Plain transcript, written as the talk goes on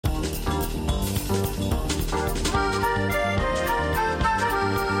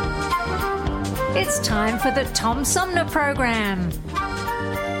It's time for the Tom Sumner Program.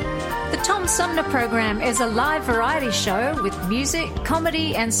 The Tom Sumner Program is a live variety show with music,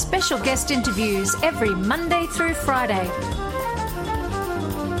 comedy, and special guest interviews every Monday through Friday.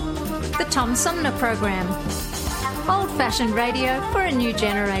 The Tom Sumner Program. Old-fashioned radio for a new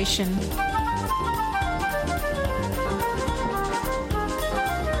generation.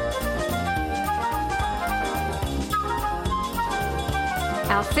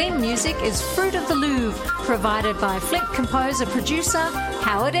 Our theme music is Fruit of the Louvre, provided by Flint composer-producer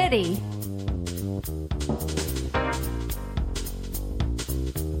Howard Eddy.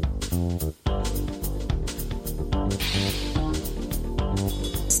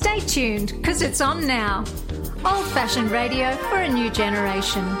 Stay tuned, because it's on now. Old-fashioned radio for a new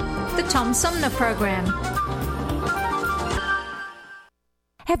generation. The Tom Sumner Program.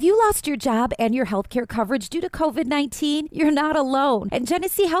 Have you lost your job and your healthcare coverage due to COVID-19? You're not alone, and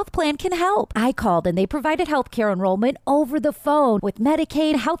Genesee Health Plan can help. I called and they provided healthcare enrollment over the phone with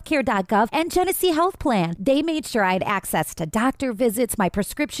Medicaid, healthcare.gov, and Genesee Health Plan. They made sure I had access to doctor visits, my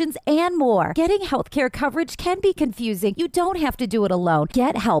prescriptions, and more. Getting healthcare coverage can be confusing. You don't have to do it alone.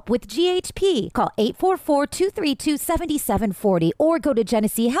 Get help with GHP. Call 844-232-7740 or go to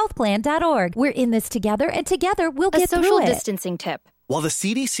GeneseeHealthPlan.org. We're in this together, and together we'll get through it. A social distancing tip. While the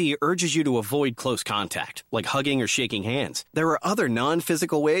CDC urges you to avoid close contact, like hugging or shaking hands, there are other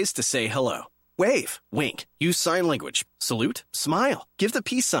non-physical ways to say hello. Wave, wink, use sign language, salute, smile, give the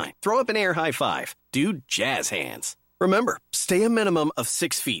peace sign, throw up an air high five, do jazz hands. Remember, stay a minimum of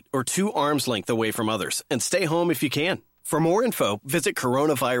 6 feet or 2 arms length away from others and stay home if you can. For more info, visit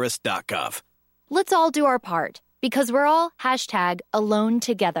coronavirus.gov. Let's all do our part, because we're all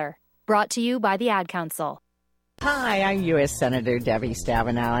 #AloneTogether. Brought to you by the Ad Council. Hi, I'm U.S. Senator Debbie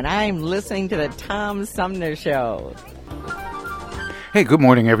Stabenow, and I'm listening to the Tom Sumner Show. Hey, good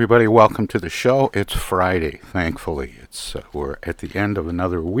morning, everybody. Welcome to the show. It's Friday, thankfully. We're at the end of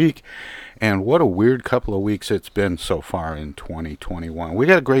another week, and what a weird couple of weeks it's been so far in 2021. We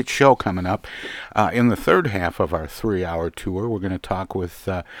got a great show coming up. In the third half of our 3-hour tour, we're going to talk with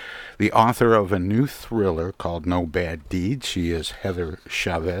the author of a new thriller called No Bad Deed. She is Heather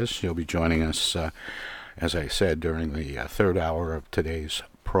Chavez. She'll be joining us as I said, during the third hour of today's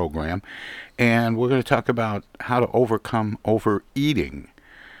program. And we're going to talk about how to overcome overeating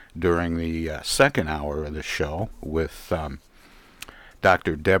during the second hour of the show with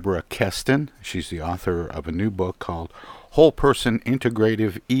Dr. Deborah Keston. She's the author of a new book called Whole Person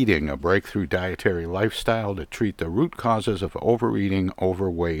Integrative Eating, a breakthrough dietary lifestyle to treat the root causes of overeating,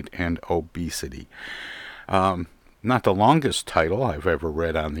 overweight, and obesity. Not the longest title I've ever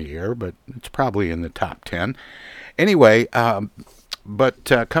read on the air, but it's probably in the top 10. Anyway, coming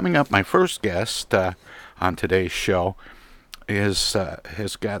up, my first guest on today's show has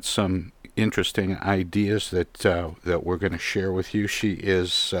got some interesting ideas that we're going to share with you. She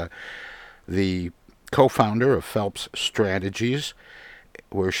is the co-founder of Phelps Strategies,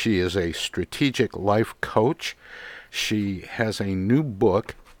 where she is a strategic life coach. She has a new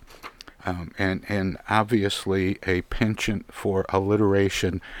book, and obviously a penchant for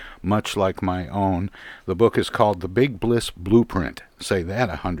alliteration, much like my own. The book is called The Big Bliss Blueprint. Say that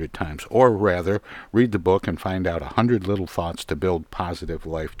 100 times. Or rather, read the book and find out 100 little thoughts to build positive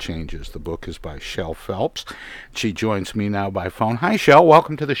life changes. The book is by Shell Phelps. She joins me now by phone. Hi, Shell.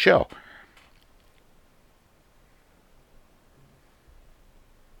 Welcome to the show.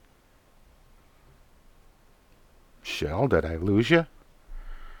 Shell, did I lose you?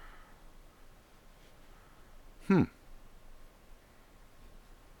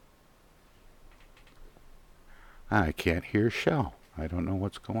 I can't hear Shell. I don't know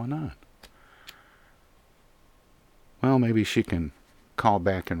what's going on. Well, maybe she can call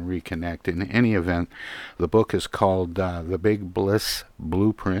back and reconnect. In any event, the book is called The Big Bliss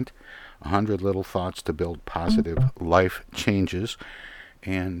Blueprint, 100 Little Thoughts to Build Positive Life Changes.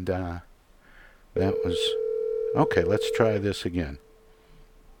 And that was... Okay, let's try this again.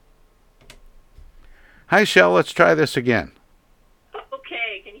 Hi, Shell. Let's try this again.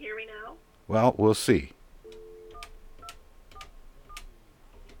 Okay, can you hear me now? Well, we'll see.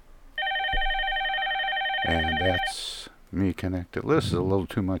 And that's me connected. This is a little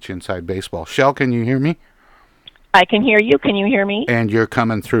too much inside baseball. Shell, can you hear me? I can hear you. Can you hear me? And you're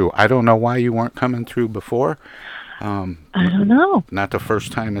coming through. I don't know why you weren't coming through before. I don't know. Not the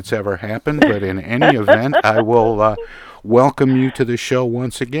first time it's ever happened, but in any event, I will welcome you to the show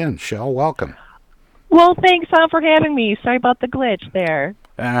once again. Shell, welcome. Well, thanks, Tom, for having me. Sorry about the glitch there.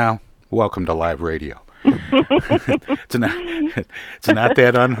 Welcome to live radio. It's not, it's not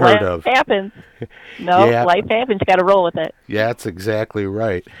that unheard of. Life happens. No, Yeah. life happens. You got to roll with it. Yeah, that's exactly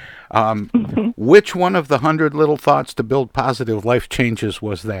right. Which one of the 100 Little Thoughts to Build Positive Life Changes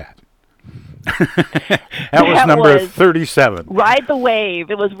was that? That was number 37. Ride the wave.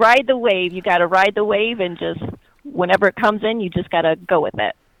 It was ride the wave. You got to ride the wave, and just whenever it comes in, you just got to go with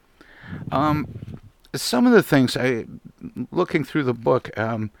it. Some of the things, looking through the book,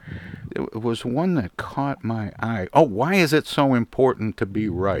 there was one that caught my eye. Oh, why is it so important to be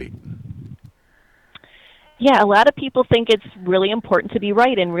right? Yeah, a lot of people think it's really important to be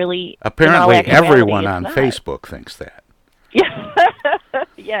right, and really, Apparently, in all actuality, everyone it's on not. Facebook thinks that. Yeah.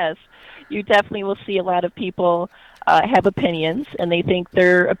 Yes, you definitely will see a lot of people have opinions, and they think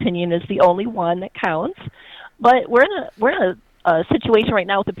their opinion is the only one that counts. But we're in a situation right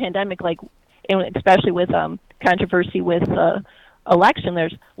now with the pandemic, like, and especially with controversy with election.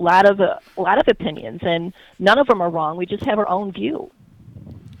 There's a lot of opinions, and none of them are wrong. We just have our own view.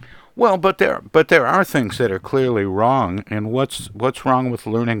 Well, but there are things that are clearly wrong, and what's wrong with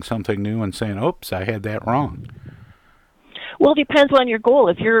learning something new and saying, "Oops, I had that wrong"? Well, it depends on your goal.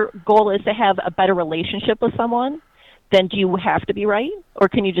 If your goal is to have a better relationship with someone, then do you have to be right, or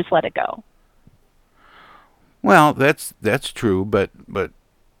can you just let it go? Well, that's true, but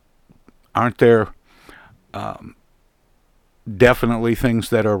aren't there definitely things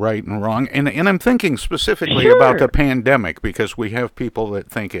that are right and wrong? And I'm thinking specifically Sure. about the pandemic, because we have people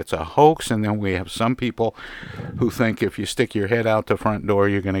that think it's a hoax, and then we have some people who think if you stick your head out the front door,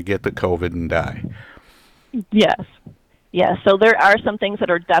 you're going to get the COVID and die. Yes. Yes. So there are some things that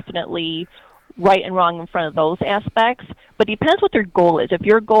are definitely right and wrong in front of those aspects, but it depends what their goal is. If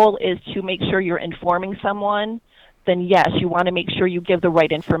your goal is to make sure you're informing someone, then yes, you want to make sure you give the right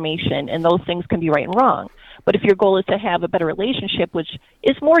information, and those things can be right and wrong. But if your goal is to have a better relationship, which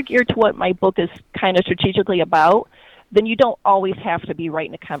is more geared to what my book is kind of strategically about, then you don't always have to be right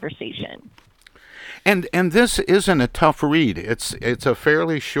in a conversation. And this isn't a tough read. It's a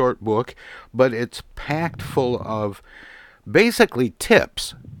fairly short book, but it's packed full of basically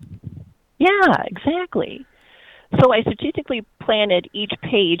tips. Yeah, exactly. So I strategically planted each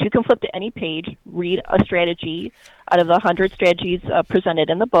page. You can flip to any page, read a strategy out of the 100 strategies presented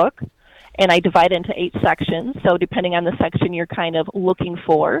in the book, and I divide it into 8 sections. So depending on the section you're kind of looking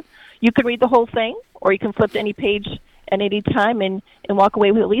for, you can read the whole thing, or you can flip to any page at any time and walk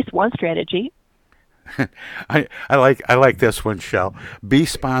away with at least one strategy. I like this one, Shell. Be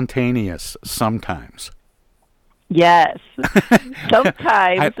spontaneous sometimes. Yes,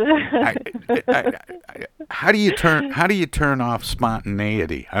 sometimes. How do you turn off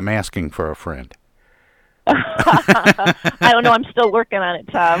spontaneity? I'm asking for a friend. I don't know. I'm still working on it,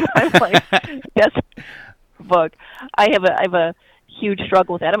 Tom. I'm like, yes, book. I have a huge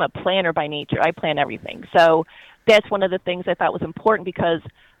struggle with that. I'm a planner by nature. I plan everything. So that's one of the things I thought was important, because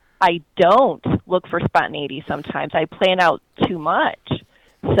I don't look for spontaneity sometimes. I plan out too much.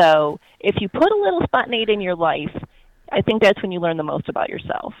 So if you put a little spontaneity in your life, I think that's when you learn the most about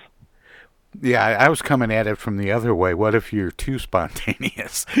yourself. Yeah, I was coming at it from the other way. What if you're too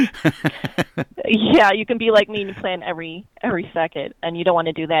spontaneous? Yeah, you can be like me and you plan every second, and you don't want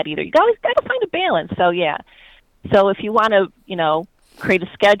to do that either. You always got to find a balance. So yeah, so if you want to, create a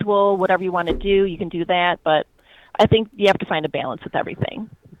schedule, whatever you want to do, you can do that. But I think you have to find a balance with everything.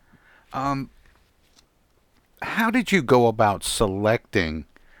 How did you go about selecting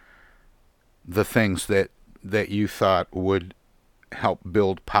the things that you thought would help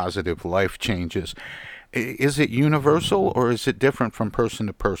build positive life changes? Is it universal, or is it different from person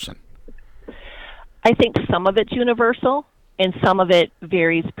to person? I think some of it's universal and some of it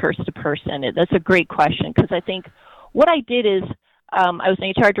varies person to person. That's a great question, because I think what I did is I was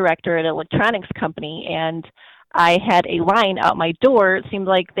an HR director at an electronics company, and I had a line out my door. It seemed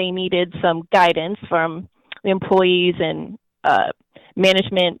like they needed some guidance from the employees, and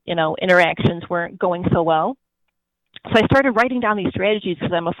management, interactions weren't going so well. So I started writing down these strategies,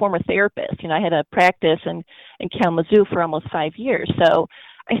 because I'm a former therapist. I had a practice in Kalamazoo for almost 5 years. So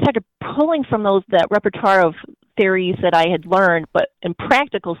I started pulling from that repertoire of theories that I had learned, but in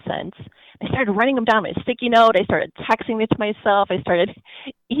practical sense. I started writing them down on a sticky note. I started texting it to myself. I started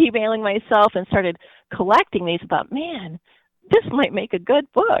emailing myself and started collecting these. I thought, man, this might make a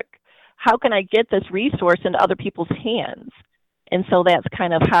good book. How can I get this resource into other people's hands? And so that's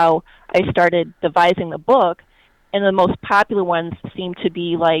kind of how I started devising the book. And the most popular ones seem to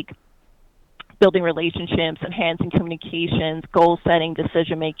be like building relationships, enhancing communications, goal setting,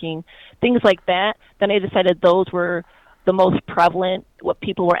 decision making, things like that. Then I decided those were the most prevalent, what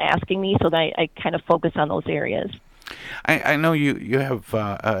people were asking me, so that I kind of focused on those areas. I know you have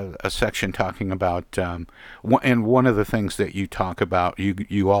a section talking about, and one of the things that you talk about,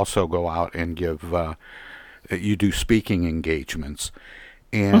 you also go out and give, you do speaking engagements,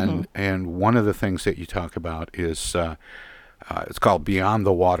 and one of the things that you talk about is it's called Beyond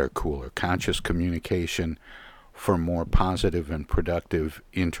the Water Cooler: Conscious Communication for More Positive and Productive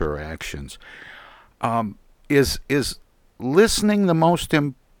Interactions. Is listening the most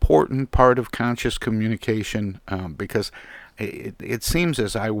important part of conscious communication? Because it seems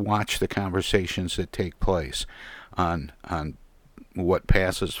as I watch the conversations that take place on what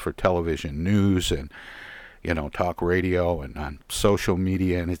passes for television news and talk radio and on social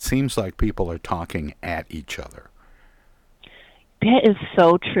media, and it seems like people are talking at each other. That is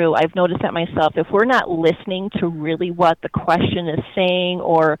so true. I've noticed that myself. If we're not listening to really what the question is saying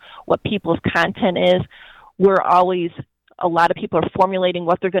or what people's content is, a lot of people are formulating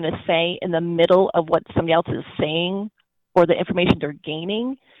what they're going to say in the middle of what somebody else is saying or the information they're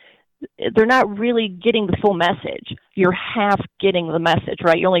gaining. They're not really getting the full message. You're half getting the message,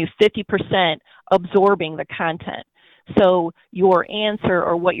 right? You're only 50% absorbing the content. So your answer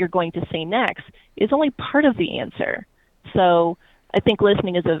or what you're going to say next is only part of the answer. So I think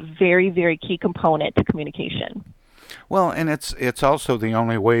listening is a very, very key component to communication. Well, and it's also the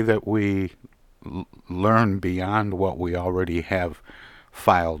only way that we learn beyond what we already have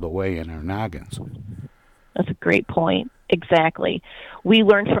filed away in our noggins. That's a great point. Exactly. We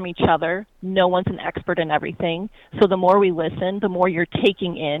learn from each other. No one's an expert in everything. So the more we listen, the more you're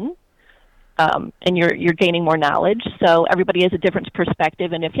taking in, and you're gaining more knowledge. So everybody has a different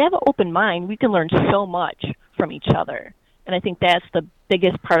perspective. And if you have an open mind, we can learn so much from each other. And I think that's the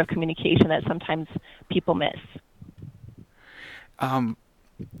biggest part of communication that sometimes people miss.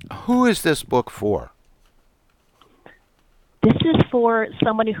 Who is this book for? This is for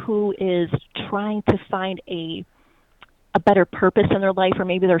somebody who is trying to find a better purpose in their life, or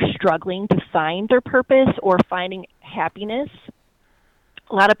maybe they're struggling to find their purpose or finding happiness.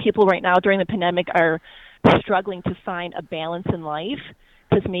 A lot of people right now during the pandemic are struggling to find a balance in life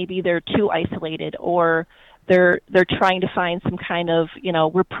because maybe they're too isolated, or they're trying to find some kind of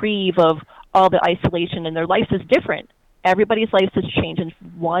reprieve of all the isolation, and their life is different. Everybody's life has changed in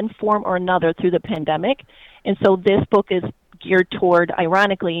one form or another through the pandemic, and so this book is geared toward,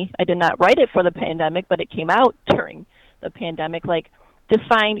 ironically, I did not write it for the pandemic, but it came out during the pandemic, to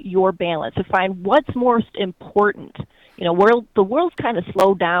find your balance, to find what's most important. The world's kind of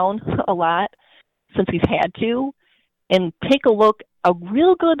slowed down a lot since we've had to, and take a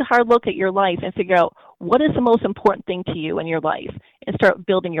real good hard look at your life and figure out what is the most important thing to you in your life and start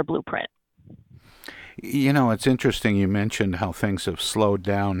building your blueprint. It's interesting you mentioned how things have slowed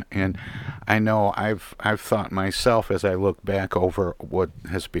down, and I know I've thought myself as I look back over what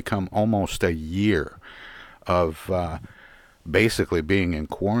has become almost a year of basically being in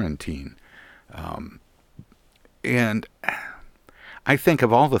quarantine. And I think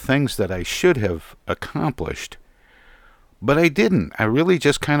of all the things that I should have accomplished, but I didn't. I really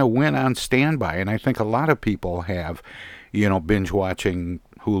just kind of went on standby, and I think a lot of people have, binge watching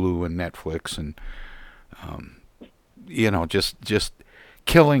Hulu and Netflix and just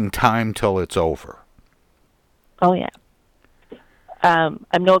killing time till it's over. Oh yeah. I'm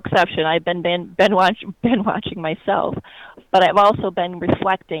no exception. I've been watching myself, but I've also been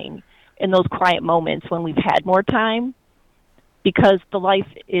reflecting in those quiet moments when we've had more time, because the life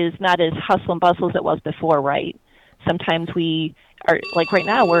is not as hustle and bustle as it was before, right? Sometimes we are, like right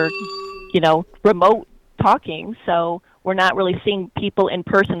now, we're, remote talking, so we're not really seeing people in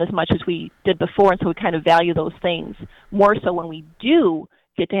person as much as we did before, and so we kind of value those things more so when we do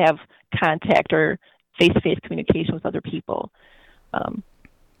get to have contact or face-to-face communication with other people.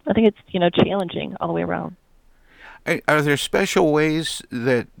 I think it's, challenging all the way around. Are there special ways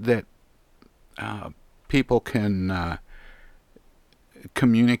that people can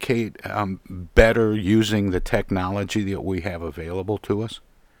communicate better using the technology that we have available to us?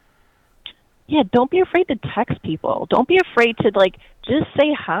 Yeah, don't be afraid to text people. Don't be afraid to, just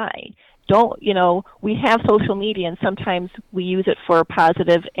say hi. We have social media, and sometimes we use it for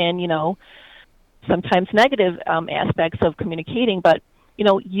positive and, sometimes negative aspects of communicating, but,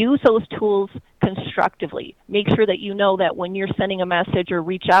 use those tools constructively. Make sure that you know that when you're sending a message or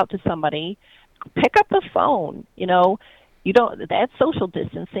reach out to somebody, pick up the phone. That's social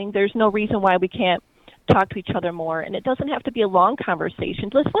distancing. There's no reason why we can't talk to each other more, and it doesn't have to be a long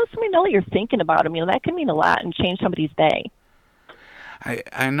conversation. Just let somebody know that you're thinking about them. That can mean a lot and change somebody's day.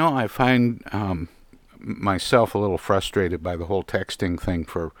 I know I find myself a little frustrated by the whole texting thing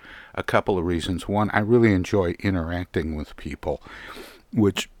for a couple of reasons. One, I really enjoy interacting with people,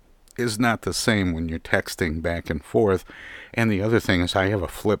 which is not the same when you're texting back and forth. And the other thing is I have a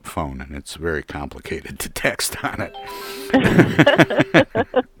flip phone, and it's very complicated to text on it.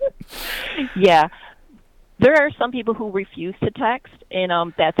 Yeah. There are some people who refuse to text,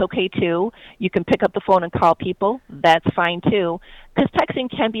 and that's okay, too. You can pick up the phone and call people. That's fine, too. Because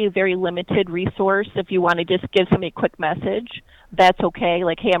texting can be a very limited resource. If you want to just give somebody a quick message, that's okay.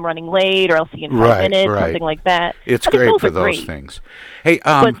 Like, hey, I'm running late, or I'll see you in 5 minutes, something like that. It's great for those things. Hey,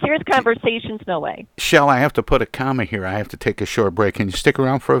 but serious conversations, no way. Shell, I have to put a comma here. I have to take a short break. Can you stick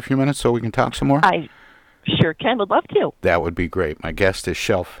around for a few minutes so we can talk some more? I sure can. Would love to. That would be great. My guest is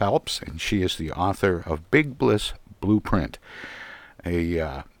Shell Phelps, and she is the author of Big Bliss Blueprint,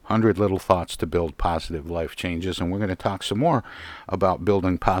 a 100 Little Thoughts to Build Positive Life Changes. And we're going to talk some more about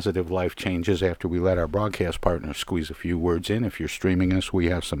building positive life changes after we let our broadcast partner squeeze a few words in. If you're streaming us, we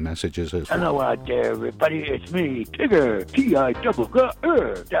have some messages as well. Hello out there, everybody. It's me, Tigger.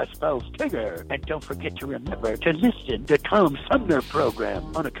 T-I-double-G-R. That spells Tigger. And don't forget to remember to listen to Tom Sumner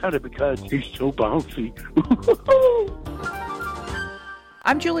program on account of because he's so bouncy.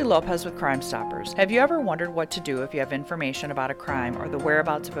 I'm Julie Lopez with Crime Stoppers. Have you ever wondered what to do if you have information about a crime or the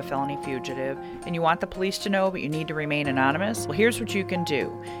whereabouts of a felony fugitive and you want the police to know but you need to remain anonymous? Well, here's what you can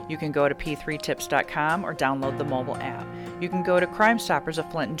do. You can go to p3tips.com or download the mobile app. You can go to Crime Stoppers of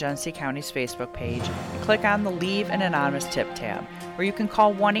Flint and Genesee County's Facebook page and click on the Leave an Anonymous Tip tab, or you can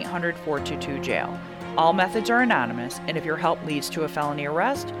call 1-800-422-JAIL. All methods are anonymous, and if your help leads to a felony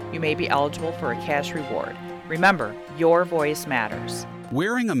arrest, you may be eligible for a cash reward. Remember, your voice matters.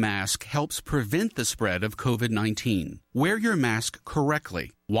 Wearing a mask helps prevent the spread of COVID-19. Wear your mask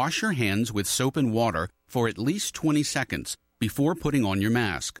correctly. Wash your hands with soap and water for at least 20 seconds before putting on your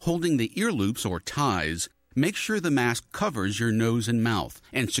mask. Holding the ear loops or ties, make sure the mask covers your nose and mouth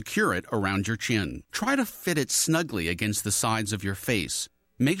and secure it around your chin. Try to fit it snugly against the sides of your face.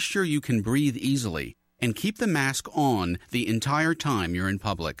 Make sure you can breathe easily and keep the mask on the entire time you're in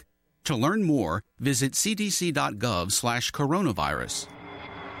public. To learn more, visit cdc.gov/coronavirus.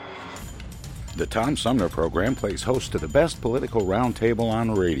 The Tom Sumner Program plays host to the best political roundtable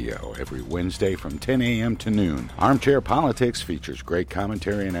on radio every Wednesday from 10 a.m. to noon. Armchair Politics features great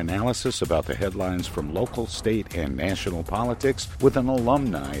commentary and analysis about the headlines from local, state, and national politics with an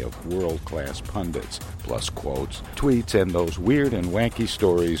alumni of world-class pundits, plus quotes, tweets, and those weird and wacky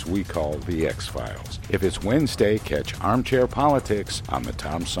stories we call the X-Files. If it's Wednesday, catch Armchair Politics on the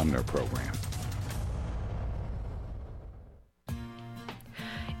Tom Sumner Program.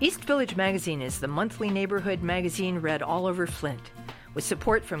 East Village Magazine is the monthly neighborhood magazine read all over Flint. With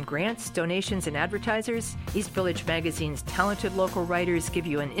support from grants, donations, and advertisers, East Village Magazine's talented local writers give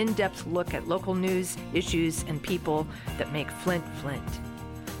you an in-depth look at local news, issues, and people that make Flint, Flint.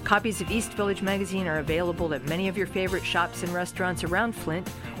 Copies of East Village Magazine are available at many of your favorite shops and restaurants around Flint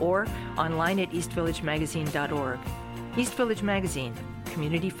or online at eastvillagemagazine.org. East Village Magazine,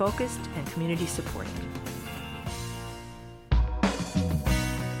 community-focused and community-supported.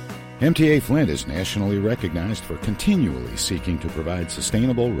 MTA Flint is nationally recognized for continually seeking to provide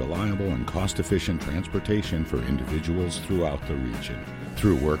sustainable, reliable, and cost-efficient transportation for individuals throughout the region.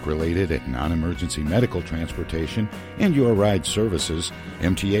 Through work-related and non-emergency medical transportation and Your Ride services,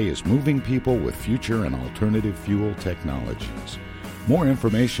 MTA is moving people with future and alternative fuel technologies. More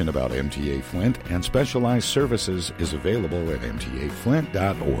information about MTA Flint and specialized services is available at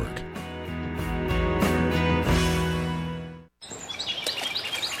mtaflint.org.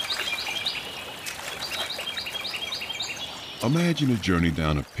 Imagine a journey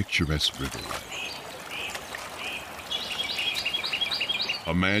down a picturesque riverway.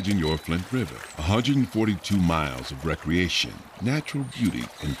 Imagine your Flint River, 142 miles of recreation, natural beauty,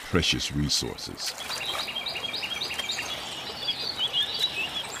 and precious resources.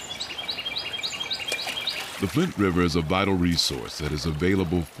 The Flint River is a vital resource that is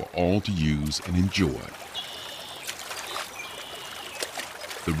available for all to use and enjoy.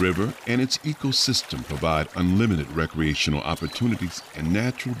 The river and its ecosystem provide unlimited recreational opportunities and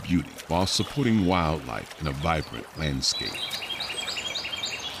natural beauty while supporting wildlife in a vibrant landscape.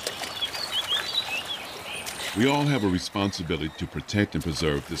 We all have a responsibility to protect and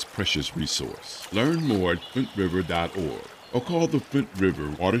preserve this precious resource. Learn more at flintriver.org or call the Flint River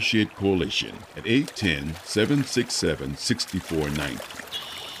Watershed Coalition at 810-767-6490.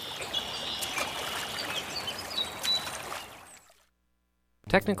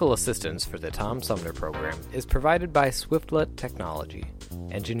 Technical assistance for the Tom Sumner program is provided by Swiftlet Technology,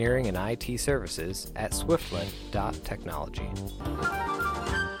 engineering and IT services at swiftlet.technology.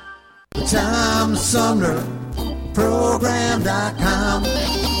 The Tom Sumner Program.com.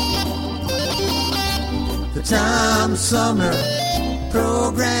 The Tom Sumner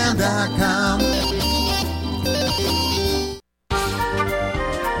TomSumnerProgram.com.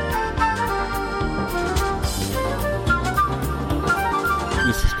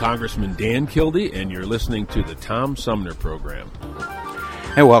 This is Congressman Dan Kildee, and you're listening to the Tom Sumner Program.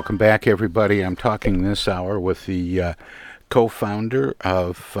 Hey, welcome back, everybody. I'm talking this hour with the co-founder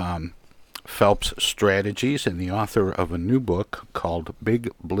of Phelps Strategies and the author of a new book called Big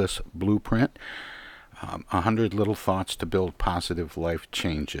Bliss Blueprint, 100 Little Thoughts to Build Positive Life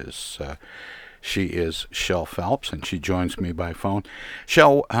Changes. She is Shell Phelps, and she joins me by phone.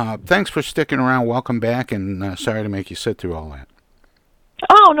 Shell, thanks for sticking around. Welcome back, and sorry to make you sit through all that.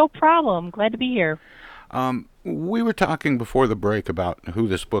 Oh, no problem. Glad to be here. We were talking before the break about who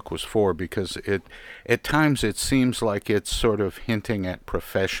this book was for, because at times it seems like it's sort of hinting at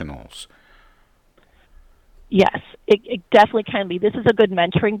professionals. Yes, it definitely can be. This is a good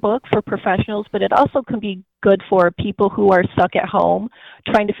mentoring book for professionals, but it also can be good for people who are stuck at home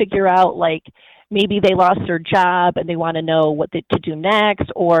trying to figure out, like, maybe they lost their job and they want to know what to do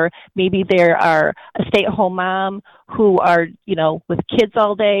next, or maybe they are a stay-at-home mom who are, with kids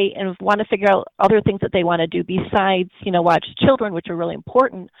all day and want to figure out other things that they want to do besides, watch children, which are really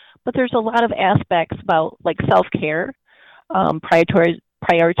important. But there's a lot of aspects about, like, self-care,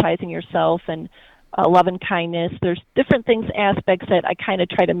 prioritizing yourself, and love and kindness. There's different aspects that I kind of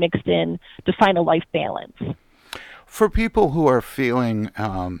try to mix in to find a life balance. For people who are feeling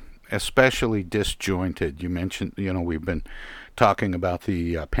especially disjointed, you mentioned, we've been talking about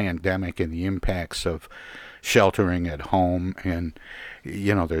the pandemic and the impacts of sheltering at home, and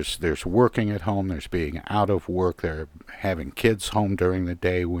there's working at home, there's being out of work, there having kids home during the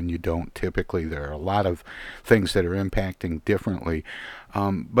day when you don't typically. There are a lot of things that are impacting differently,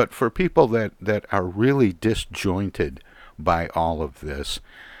 but for people that are really disjointed by all of this,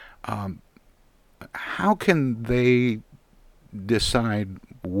 how can they decide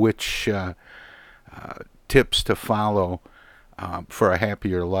which tips to follow for a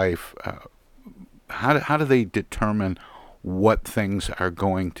happier life? How do they determine what things are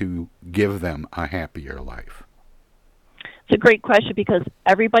going to give them a happier life? It's a great question, because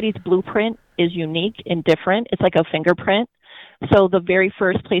everybody's blueprint is unique and different. It's like a fingerprint. So the very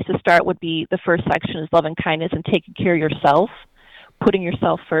first place to start would be, the first section is love and kindness and taking care of yourself, putting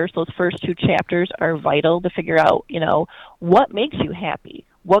yourself first. Those first two chapters are vital to figure out, what makes you happy,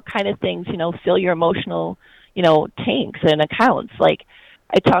 what kind of things, fill your emotional, tanks and accounts. Like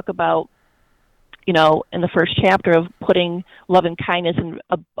I talk about, in the first chapter of putting love and kindness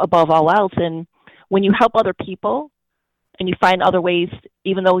above all else. And when you help other people and you find other ways,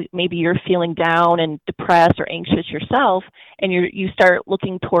 even though maybe you're feeling down and depressed or anxious yourself, and you start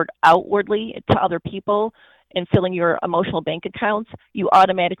looking toward outwardly to other people and filling your emotional bank accounts, you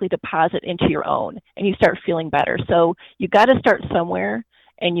automatically deposit into your own and you start feeling better. So you got to start somewhere,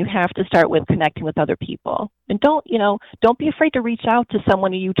 and you have to start with connecting with other people. And don't be afraid to reach out to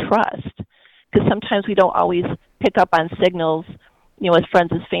someone you trust, because sometimes we don't always pick up on signals, as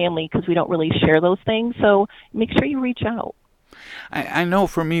friends, as family, because we don't really share those things. So make sure you reach out. I know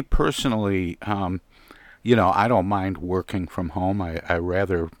for me personally, I don't mind working from home. I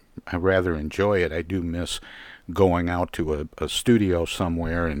rather enjoy it. I do miss going out to a studio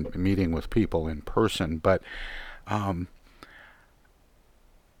somewhere and meeting with people in person. But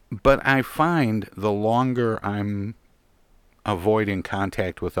I find the longer I'm avoiding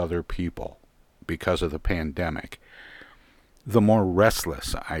contact with other people because of the pandemic, the more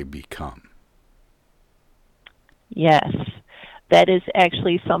restless I become. Yes, that is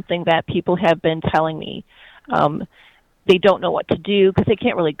actually something that people have been telling me. They don't know what to do because they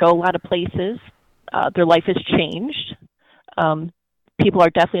can't really go a lot of places. Their life has changed. People are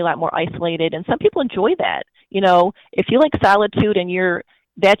definitely a lot more isolated, and some people enjoy that. If you like solitude and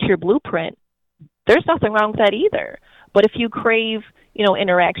that's your blueprint, there's nothing wrong with that either. But if you crave,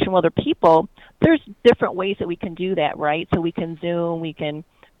 interaction with other people, there's different ways that we can do that, right? So we can Zoom, we can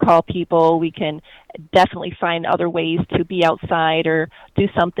call people, we can definitely find other ways to be outside or do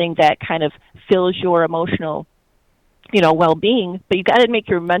something that kind of fills your emotional, well-being. But you got to make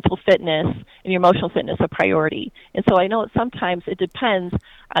your mental fitness and your emotional fitness a priority. And so I know sometimes it depends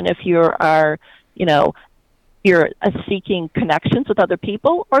on if you're seeking connections with other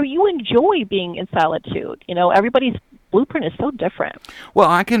people, or you enjoy being in solitude. Everybody's blueprint is so different. Well,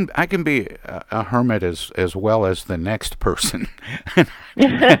 I can be a hermit as well as the next person.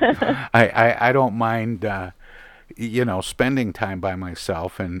 I don't mind spending time by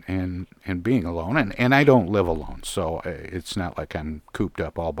myself and being alone, and I don't live alone, so it's not like I'm cooped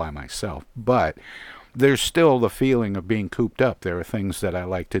up all by myself. But there's still the feeling of being cooped up. There are things that I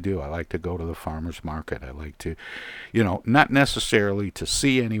like to do. I like to go to the farmer's market. I like to, not necessarily to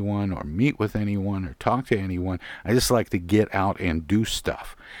see anyone or meet with anyone or talk to anyone. I just like to get out and do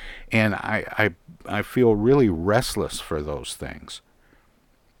stuff. And I feel really restless for those things.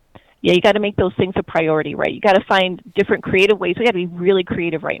 Yeah, you got to make those things a priority, right? You got to find different creative ways. We got to be really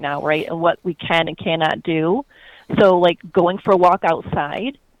creative right now, right? And what we can and cannot do. So, like going for a walk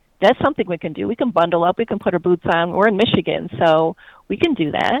outside, that's something we can do. We can bundle up. We can put our boots on. We're in Michigan, so we can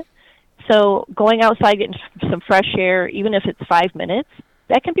do that. So going outside, getting some fresh air, even if it's 5 minutes,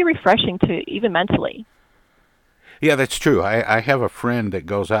 that can be refreshing to even mentally. Yeah, that's true. I have a friend that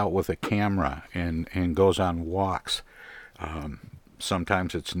goes out with a camera and goes on walks.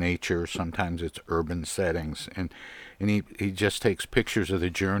 Sometimes it's nature, sometimes it's urban settings, and he just takes pictures of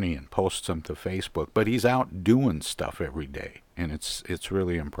the journey and posts them to Facebook. But he's out doing stuff every day, and it's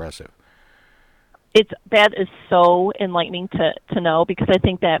really impressive. That is so enlightening to know, because I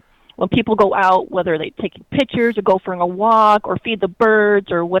think that when people go out, whether they're taking pictures or go for a walk or feed the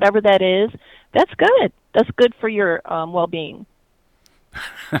birds or whatever that is, that's good. That's good for your well-being.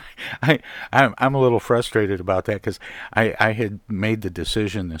 I'm a little frustrated about that, because I had made the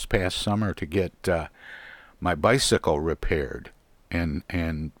decision this past summer to get my bicycle repaired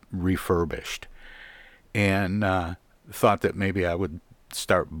and refurbished, and thought that maybe I would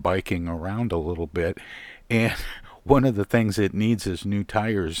start biking around a little bit. And one of the things it needs is new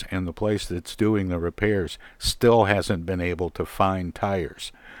tires, and the place that's doing the repairs still hasn't been able to find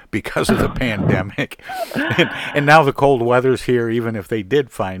tires because of the pandemic. And now the cold weather's here. Even if they did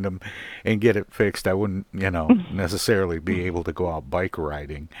find them and get it fixed, I wouldn't, necessarily be able to go out bike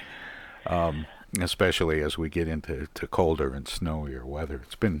riding, especially as we get into colder and snowier weather.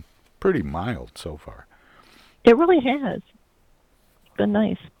 It's been pretty mild so far. It really has. It's been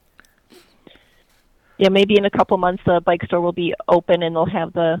nice. Yeah, maybe in a couple months the bike store will be open and they'll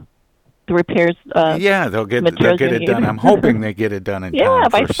have the repairs. Yeah, they'll get it done. I'm hoping they get it done in time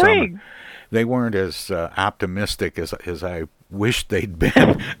by for spring. Summer. They weren't as optimistic as I wished they'd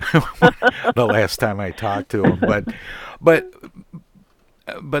been the last time I talked to them.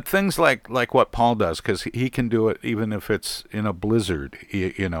 But things like what Paul does, because he can do it even if it's in a blizzard. He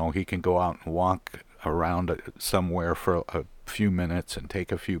can go out and walk around somewhere for a few minutes and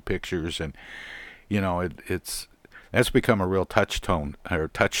take a few pictures, and that's become a real touchstone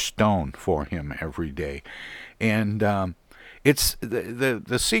for him every day. And it's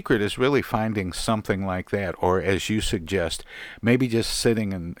the secret is really finding something like that, or as you suggest, maybe just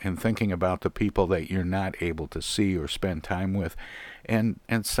sitting and thinking about the people that you're not able to see or spend time with, and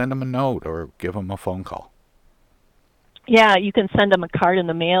send them a note or give them a phone call. Yeah, you can send them a card in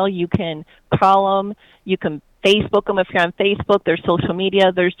the mail. You can call them. You can Facebook them if you're on Facebook. There's social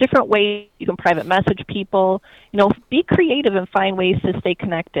media. There's different ways you can private message people. Be creative and find ways to stay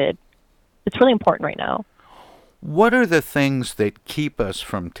connected. It's really important right now. What are the things that keep us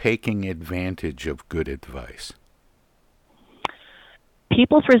from taking advantage of good advice?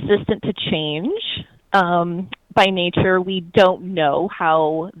 People's resistant to change. By nature, we don't know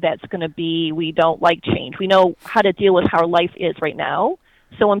how that's going to be. We don't like change. We know how to deal with how life is right now.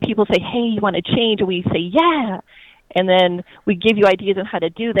 So when people say, hey, you want to change, and we say, yeah, and then we give you ideas on how to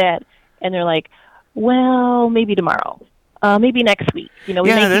do that, and they're like, well, maybe tomorrow, maybe next week. We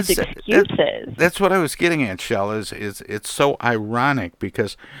make these excuses. That's what I was getting at, Shell, is it's so ironic,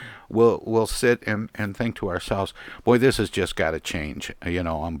 because we'll sit and think to ourselves, boy, this has just got to change.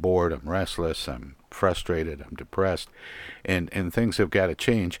 I'm bored, I'm restless, I'm frustrated, I'm depressed, and things have got to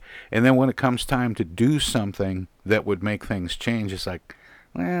change. And then when it comes time to do something that would make things change, it's like,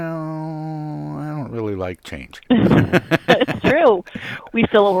 well, I don't really like change. It's true. We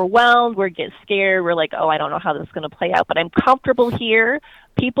feel overwhelmed. We get scared. We're like, oh, I don't know how this is going to play out, but I'm comfortable here.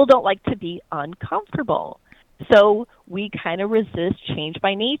 People don't like to be uncomfortable. So we kind of resist change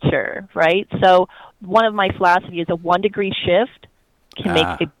by nature, right? So one of my philosophies is a 1 degree shift can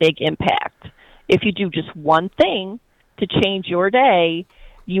make a big impact. If you do just one thing to change your day,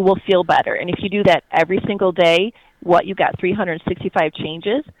 you will feel better. And if you do that every single day, you got 365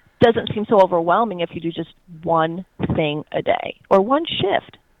 changes, doesn't seem so overwhelming if you do just one thing a day or one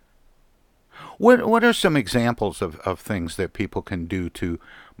shift. What are some examples of things that people can do to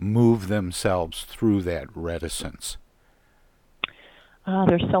move themselves through that reticence?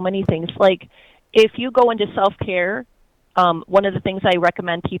 There's so many things. Like if you go into self-care, one of the things I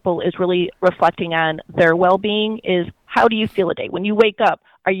recommend people is really reflecting on their well-being is how do you feel today? When you wake up,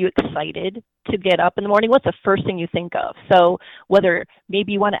 are you excited to get up in the morning? What's the first thing you think of? So whether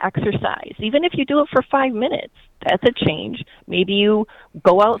maybe you want to exercise, even if you do it for 5 minutes, that's a change. Maybe you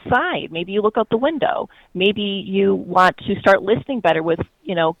go outside. Maybe you look out the window. Maybe you want to start listening better with,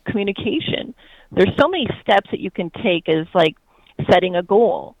 communication. There's so many steps that you can take as like setting a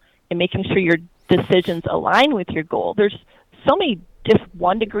goal and making sure your decisions align with your goal. There's so many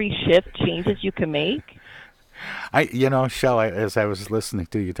 1-degree shift changes you can make. Shell, as I was listening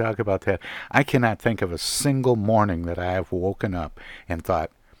to you talk about that, I cannot think of a single morning that I have woken up and thought,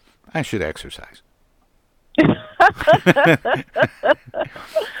 I should exercise.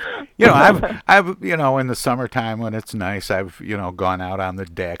 I've in the summertime when it's nice, I've gone out on the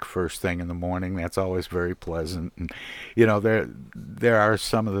deck first thing in the morning. That's always very pleasant. And there are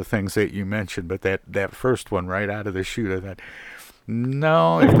some of the things that you mentioned, but that first one right out of the chute, I thought,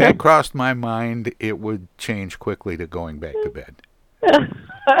 no, if that crossed my mind, it would change quickly to going back to bed.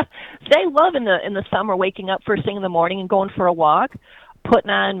 I love in the summer waking up first thing in the morning and going for a walk,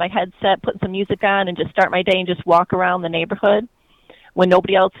 putting on my headset, putting some music on, and just start my day and just walk around the neighborhood when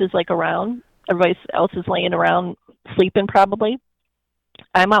nobody else is around. Everybody else is laying around sleeping probably.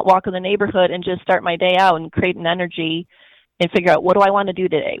 I'm out walking the neighborhood and just start my day out and create an energy and figure out, what do I want to do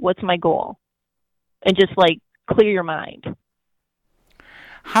today? What's my goal? And just clear your mind.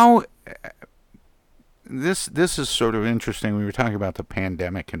 How this is sort of interesting. We were talking about the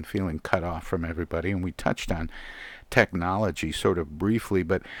pandemic and feeling cut off from everybody, and we touched on technology sort of briefly,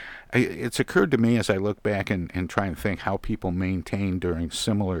 but it's occurred to me as I look back and try and think how people maintain during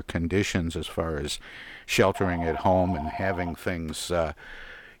similar conditions as far as sheltering at home and having things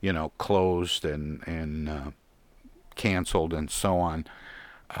closed and canceled and so on.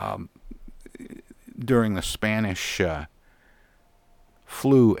 During the Spanish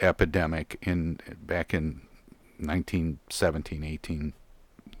flu epidemic back in 1917, 18,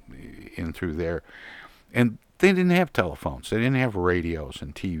 in through there, and they didn't have telephones, they didn't have radios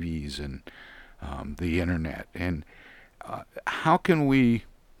and TVs and the internet. And how can we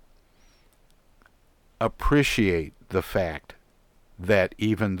appreciate the fact that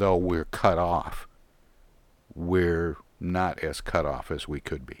even though we're cut off, we're not as cut off as we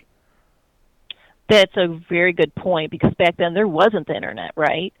could be? That's a very good point, because back then there wasn't the internet,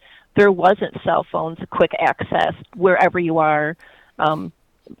 right? There wasn't cell phones, quick access wherever you are on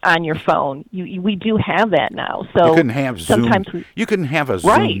your phone. We do have that now. So you couldn't have Zoom. You couldn't have a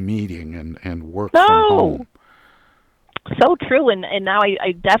Zoom meeting and work from home. So true, and now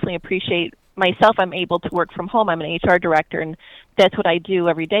I definitely appreciate myself. I'm able to work from home. I'm an HR director, and that's what I do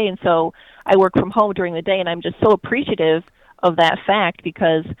every day. And so I work from home during the day, and I'm just so appreciative of that fact,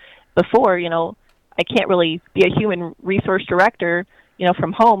 because before, I can't really be a human resource director,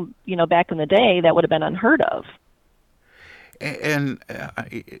 from home, back in the day. That would have been unheard of. And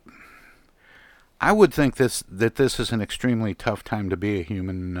I would think that this is an extremely tough time to be a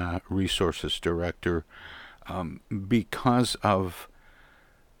human resources director, because of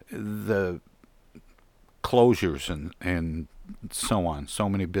the closures and so on. So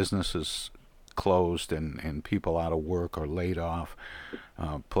many businesses closed and people out of work or laid off,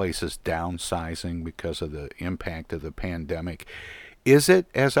 places downsizing because of the impact of the pandemic. Is it,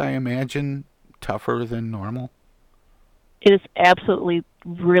 as I imagine, tougher than normal? It is absolutely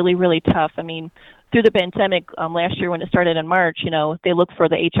really, really tough. I mean, through the pandemic last year when it started in March, they look for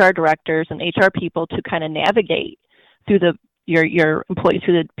the HR directors and HR people to kind of navigate through your employees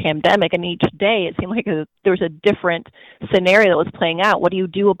through the pandemic, and each day it seemed like there was a different scenario that was playing out. What do you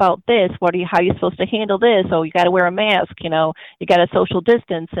do about this? How are you supposed to handle this? Oh, you got to wear a mask. You got to social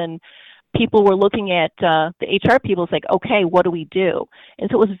distance. And people were looking at the HR people. It's like, okay, what do we do? And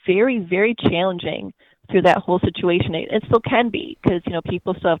so it was very, very challenging through that whole situation. It still can be, because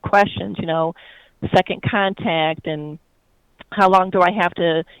people still have questions. Second contact, and how long do I have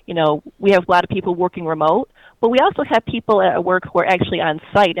to? We have a lot of people working remote. But we also have people at work who are actually on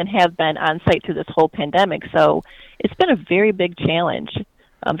site and have been on site through this whole pandemic. So it's been a very big challenge,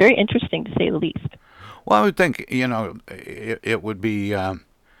 very interesting to say the least. Well, I would think, it would be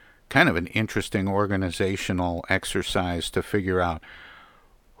kind of an interesting organizational exercise to figure out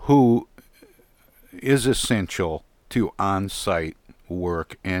who is essential to on-site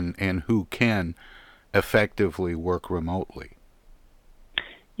work and who can effectively work remotely.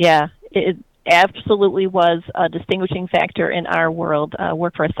 Yeah, it absolutely was a distinguishing factor in our world. I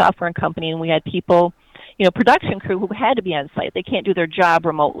work for a software company, and we had people, production crew who had to be on site. They can't do their job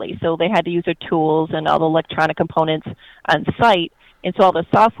remotely, so they had to use their tools and all the electronic components on site. And so all the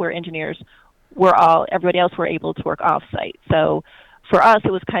software engineers everybody else were able to work off site. So for us,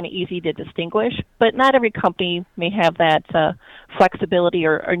 it was kind of easy to distinguish, but not every company may have that flexibility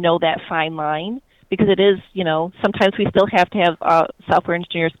or know that fine line, because it is, sometimes we still have to have software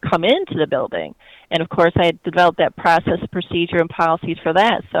engineers come into the building. And, of course, I had developed that process, procedure, and policies for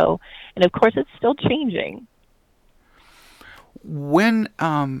that. So, and, of course, it's still changing. When,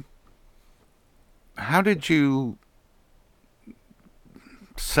 how did you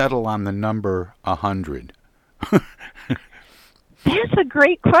settle on the number 100? That's a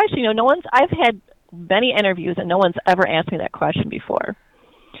great question. I've had many interviews and no one's ever asked me that question before.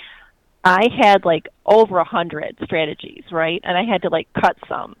 I had over 100 strategies, right? And I had to cut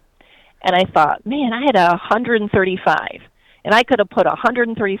some. And I thought, man, I had 135. And I could have put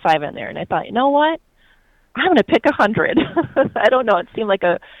 135 in there. And I thought, you know what? I'm going to pick 100. I don't know. It seemed like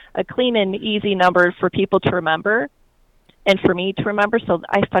a clean and easy number for people to remember and for me to remember, so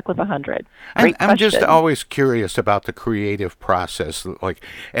I stuck with 100. I'm just always curious about the creative process.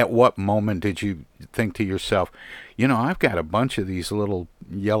 At what moment did you think to yourself, I've got a bunch of these little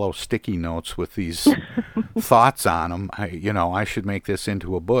yellow sticky notes with these thoughts on them. I should make this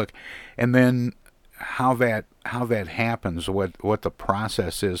into a book. And then how that happens, what the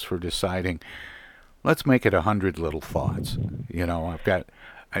process is for deciding, let's make it 100 little thoughts. I've got...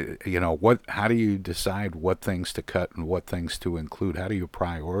 how do you decide what things to cut and what things to include? How do you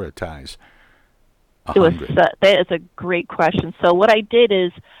prioritize 100? That is a great question. So what I did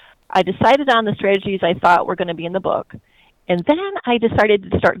is I decided on the strategies I thought were going to be in the book, and then I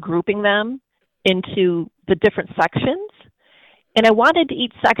decided to start grouping them into the different sections. And I wanted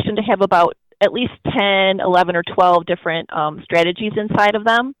each section to have about at least 10, 11, or 12 different strategies inside of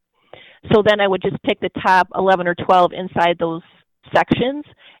them. So then I would just pick the top 11 or 12 inside those sections,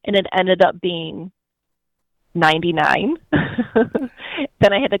 and it ended up being 99.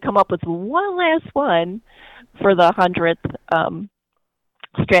 Then I had to come up with one last one for the 100th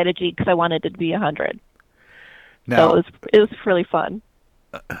strategy, because I wanted it to be 100. Now, so it was really fun.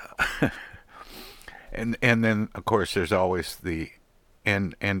 And then of course there's always the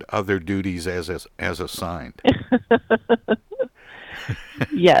and other duties as assigned.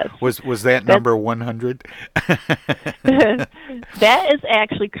 Yes. Was that number 100? That is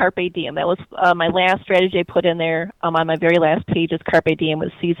actually Carpe Diem. That was my last strategy I put in there. On my very last page is Carpe Diem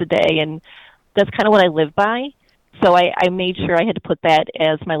with Seize a Day, and that's kind of what I live by. So I made sure I had to put that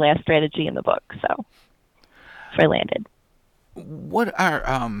as my last strategy in the book. So I landed. What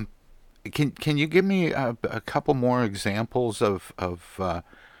are can you give me a couple more examples of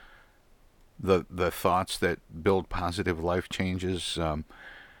the thoughts that build positive life changes? I'm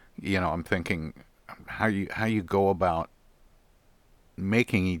thinking how you go about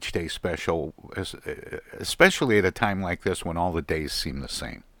making each day special, especially at a time like this when all the days seem the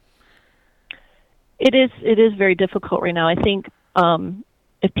same. It is very difficult right now. I think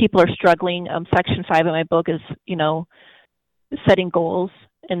if people are struggling, Section 5 of my book is, setting goals,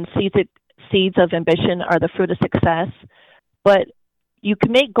 and seeds of ambition are the fruit of success. But you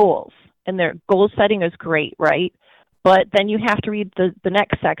can make goals, and their goal setting is great, right? But then you have to read the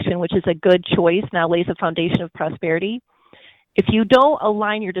next section, which is a good choice now lays a foundation of prosperity. If you don't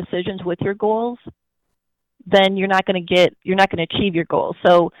align your decisions with your goals, then you're not going to achieve your goals.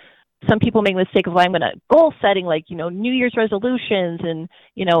 So some people make the mistake of, I'm going to goal setting, New Year's resolutions, and,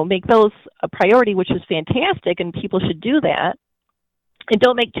 make those a priority, which is fantastic, and people should do that. And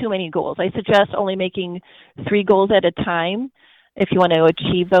don't make too many goals. I suggest only making 3 goals at a time if you want to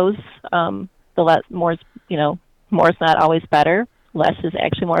achieve those. More is not always better. Less is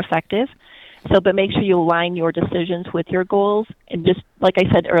actually more effective. But make sure you align your decisions with your goals. And just like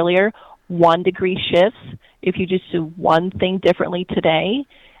I said earlier, 1 degree shifts. If you just do one thing differently today,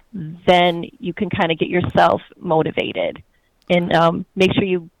 then you can kind of get yourself motivated. And make sure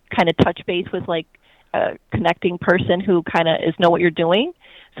you kind of touch base with a connecting person who kind of know what you're doing,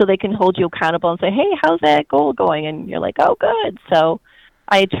 so they can hold you accountable and say, hey, how's that goal going? And you're like, oh, good. So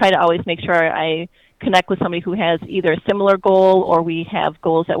I try to always make sure I connect with somebody who has either a similar goal or we have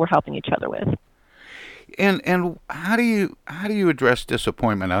goals that we're helping each other with. And how do you address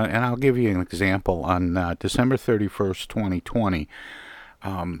disappointment? And I'll give you an example. On December 31st, 2020,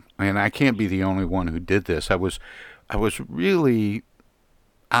 and I can't be the only one who did this. I was really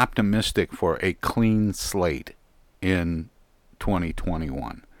optimistic for a clean slate in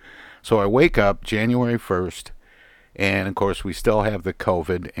 2021. So I wake up January 1st, and of course we still have the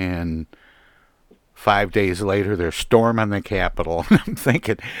COVID, and 5 days later they're storming the Capitol. I'm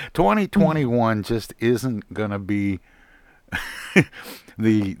thinking 2021 just isn't going to be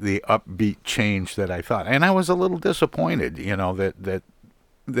the upbeat change that I thought. And I was a little disappointed, that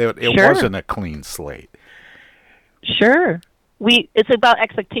it Sure. wasn't a clean slate. Sure. it's about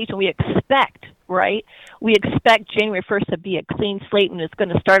expectation. We expect, right? We expect January 1st to be a clean slate and it's going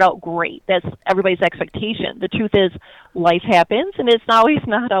to start out great. That's everybody's expectation. The truth is life happens and it's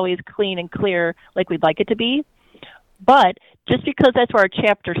not always clean and clear like we'd like it to be. But just because that's where our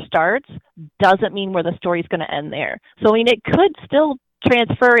chapter starts doesn't mean where the story's going to end there. So, I mean, it could still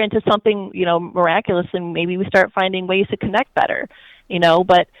transfer into something, miraculous, and maybe we start finding ways to connect better,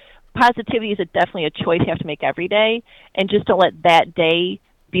 but positivity is definitely a choice you have to make every day, and just don't let that day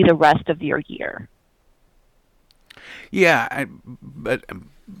be the rest of your year. Yeah, but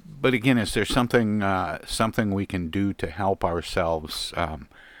again, is there something we can do to help ourselves,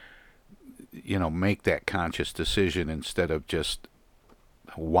 make that conscious decision instead of just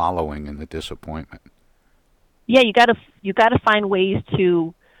wallowing in the disappointment? Yeah, you got to find ways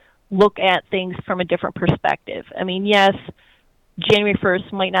to look at things from a different perspective. I mean, yes, January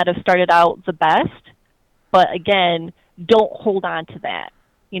 1st might not have started out the best, but again, don't hold on to that.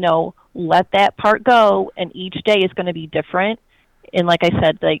 Let that part go, and each day is going to be different. And like I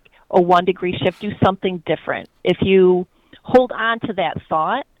said, like a 1 degree shift, do something different. If you hold on to that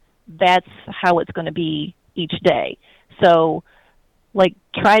thought, that's how it's going to be each day. So,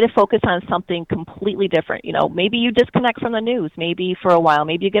 try to focus on something completely different. Maybe you disconnect from the news, maybe for a while,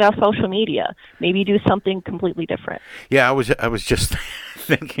 maybe you get off social media, maybe you do something completely different. Yeah, I was just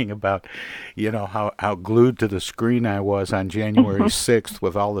thinking about, how glued to the screen I was on January 6th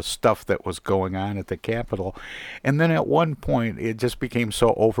with all the stuff that was going on at the Capitol. And then at one point it just became so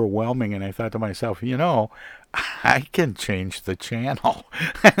overwhelming, and I thought to myself, I can change the channel.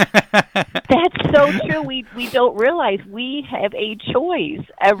 That's so true. We don't realize we have a choice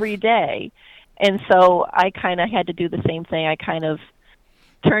every day. And so I kind of had to do the same thing. I kind of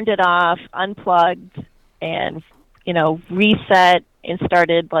turned it off, unplugged, and, reset and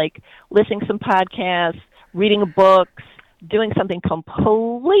started, listening some podcasts, reading books, doing something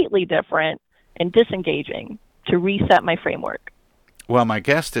completely different and disengaging to reset my framework. Well, my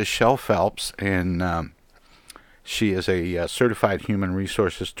guest is Shell Phelps, and she is a certified human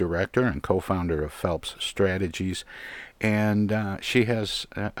resources director and co-founder of Phelps Strategies, and she has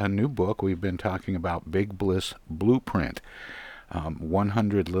a new book we've been talking about, Big Bliss Blueprint,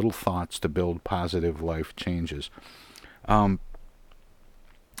 100 Little Thoughts to Build Positive Life Changes.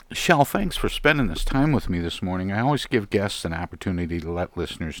 Shell, thanks for spending this time with me this morning. I always give guests an opportunity to let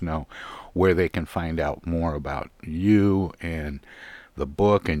listeners know where they can find out more about you and the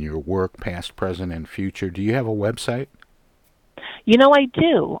book and your work, past, present, and future. Do you have a website? I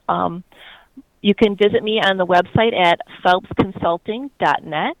do. You can visit me on the website at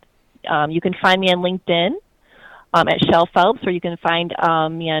phelpsconsulting.net. You can find me on LinkedIn at Shell Phelps, or you can find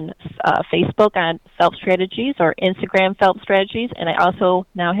me on Facebook on Phelps Strategies, or Instagram Phelps Strategies. And I also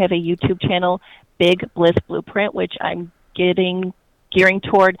now have a YouTube channel, Big Bliss Blueprint, which I'm gearing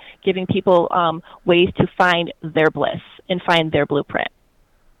toward giving people ways to find their bliss and find their blueprint.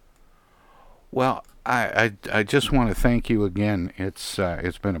 Well, I just want to thank you again. It's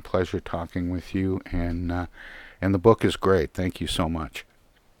been a pleasure talking with you, and the book is great. Thank you so much.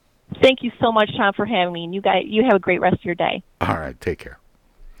 Thank you so much, Tom, for having me. And you have a great rest of your day. All right, take care.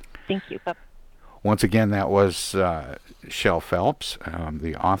 Thank you. Bye. Once again, that was Shell Phelps,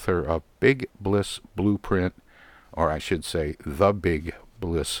 the author of Big Bliss Blueprint, or I should say, The Big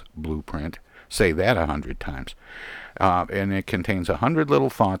Bliss Blueprint. Say that 100 times. And it contains 100 little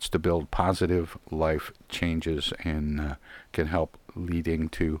thoughts to build positive life changes and can help leading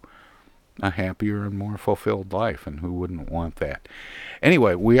to a happier and more fulfilled life, and who wouldn't want that?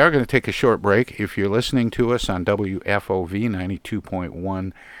 Anyway, we are going to take a short break. If you're listening to us on WFOV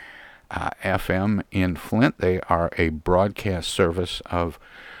 92.1 FM in Flint, they are a broadcast service of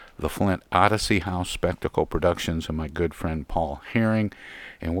the Flint Odyssey House Spectacle Productions and my good friend Paul Herring,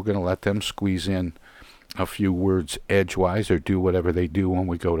 and we're going to let them squeeze in a few words edgewise, or do whatever they do when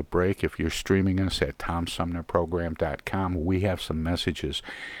we go to break. If you're streaming us at TomSumnerProgram.com, we have some messages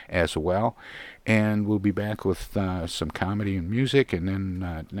as well. And we'll be back with some comedy and music. And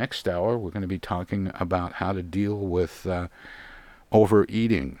then next hour, we're going to be talking about how to deal with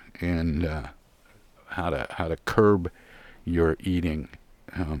overeating and how to curb your eating,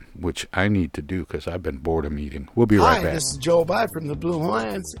 which I need to do because I've been boredom eating. We'll be right back. Hi, this is Joe Bide from the Blue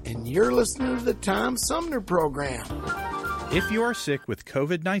Hawaiians, and you're listening to the Tom Sumner Program. If you are sick with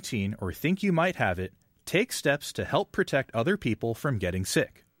COVID-19 or think you might have it, take steps to help protect other people from getting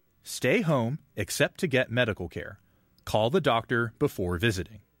sick. Stay home except to get medical care. Call the doctor before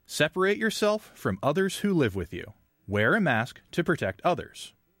visiting. Separate yourself from others who live with you. Wear a mask to protect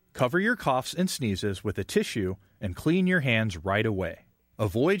others. Cover your coughs and sneezes with a tissue and clean your hands right away.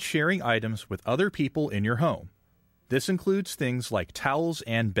 Avoid sharing items with other people in your home. This includes things like towels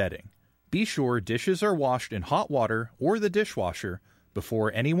and bedding. Be sure dishes are washed in hot water or the dishwasher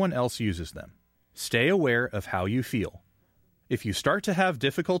before anyone else uses them. Stay aware of how you feel. If you start to have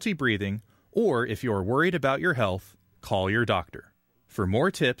difficulty breathing, or if you're worried about your health, call your doctor. For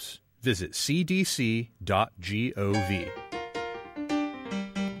more tips, visit cdc.gov.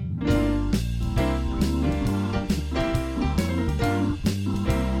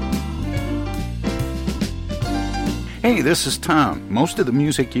 Hey, this is Tom. Most of the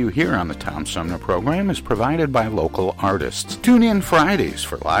music you hear on the Tom Sumner program is provided by local artists. Tune in Fridays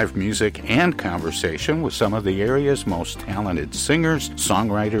for live music and conversation with some of the area's most talented singers,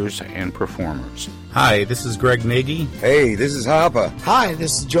 songwriters, and performers. Hi, this is Greg Nagy. Hey, this is Harper. Hi,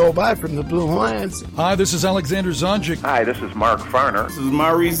 this is Joe By from the Blue Hawaiians. Hi, this is Alexander Zonjic. Hi, this is Mark Farner. This is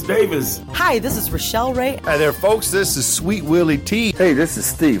Maurice Davis. Hi, this is Rochelle Ray. Hi there, folks. This is Sweet Willie T. Hey, this is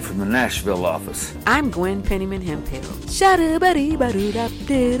Steve from the Nashville office. I'm Gwen Pennyman Hemphill.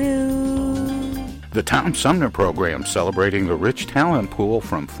 The Tom Sumner program celebrating the rich talent pool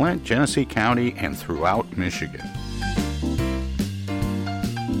from Flint, Genesee County, and throughout Michigan.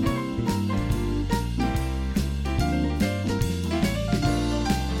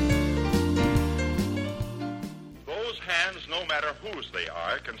 Those hands, no matter whose they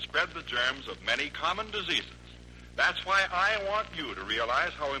are, can spread the germs of many common diseases. That's why I want you to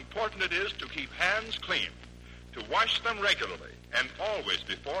realize how important it is to keep hands clean, to wash them regularly and always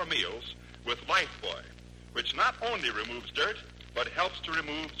before meals with Lifebuoy, which not only removes dirt, but helps to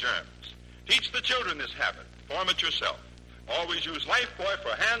remove germs. Teach the children this habit. Form it yourself. Always use Lifebuoy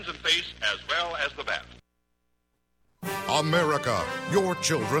for hands and face as well as the bath. America, your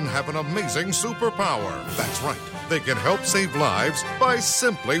children have an amazing superpower. That's right. They can help save lives by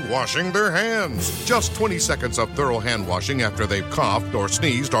simply washing their hands. Just 20 seconds of thorough hand washing after they've coughed or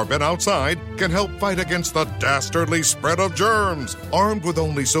sneezed or been outside can help fight against the dastardly spread of germs. Armed with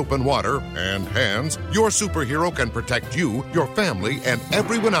only soap and water and hands, your superhero can protect you, your family, and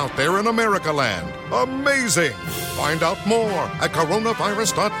everyone out there in America land. Amazing! Find out more at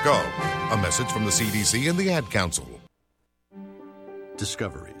coronavirus.gov. A message from the CDC and the Ad Council.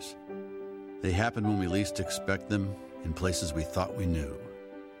 Discoveries. They happen when we least expect them, in places we thought we knew.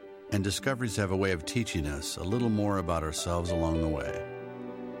 And discoveries have a way of teaching us a little more about ourselves along the way.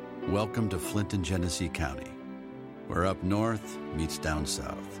 Welcome to Flint and Genesee County, where up north meets down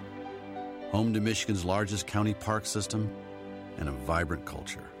south. Home to Michigan's largest county park system and a vibrant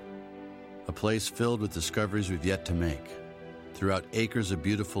culture. A place filled with discoveries we've yet to make, throughout acres of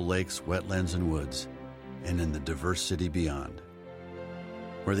beautiful lakes, wetlands, and woods, and in the diverse city beyond.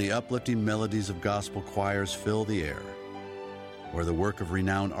 Where the uplifting melodies of gospel choirs fill the air, where the work of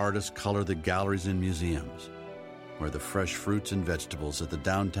renowned artists color the galleries and museums, where the fresh fruits and vegetables at the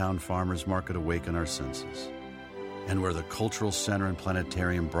downtown farmers market awaken our senses, and where the cultural center and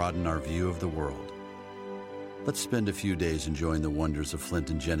planetarium broaden our view of the world. Let's spend a few days enjoying the wonders of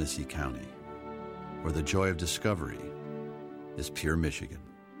Flint and Genesee County, where the joy of discovery is pure Michigan.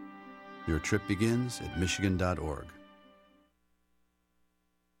 Your trip begins at michigan.org.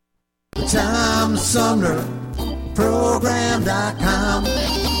 The Tom Sumner Program.com.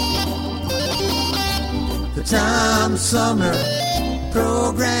 The Tom Sumner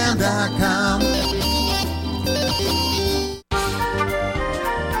Program.com.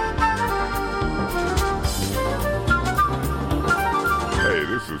 Hey,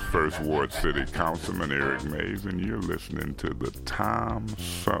 this is First Ward City Councilman Eric Mays, and you're listening to the Tom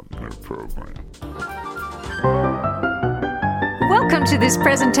Sumner Program. Welcome to this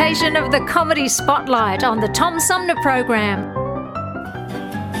presentation of the Comedy Spotlight on the Tom Sumner Program.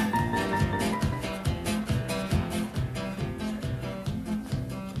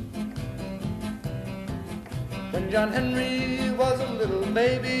 When John Henry was a little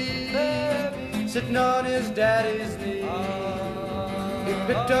baby, sitting on his daddy's knee, he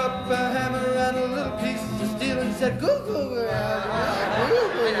picked up a hammer and a little piece of steel and said, "Goo goo."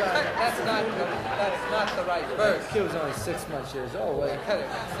 That's not the right verse. The kid was only 6 months years old. Wait, cut it.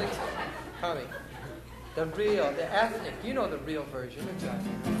 6. Tommy, the ethnic, you know the real version.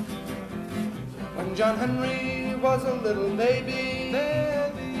 Exactly. When John Henry was a little baby,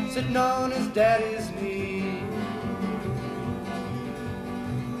 sitting on his daddy's knee,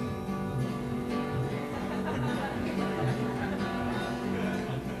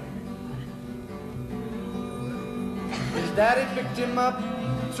 his daddy picked him up,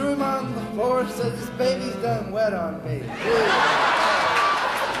 threw him on the floor, said, "This baby's done wet on me."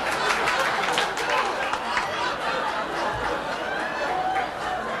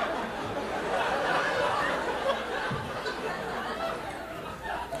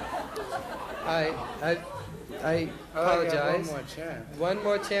 I apologize. One more chance. One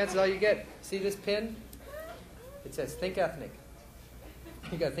more chance is all you get. See this pin? It says think ethnic.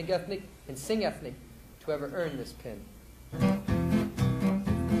 You got to think ethnic and sing ethnic to ever earn this pin.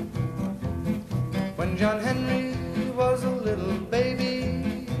 When John Henry was a little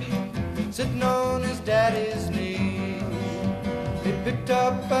baby, sitting on his daddy's knee, he picked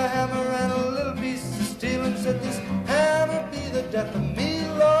up a hammer and a little piece of steel and said, "This hammer be the death of me,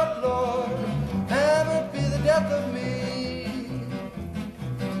 Lord, Lord, hammer be the death of me."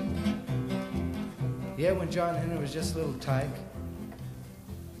 Yeah, when John Henry was just a little tyke,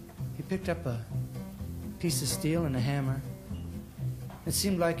 he picked up a piece of steel and a hammer. It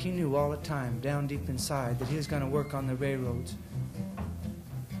seemed like he knew all the time, down deep inside, that he was going to work on the railroads.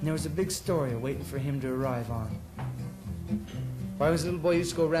 And there was a big story waiting for him to arrive on. When I was a little boy, he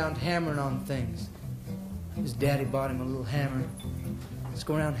used to go around hammering on things. His daddy bought him a little hammer. He used to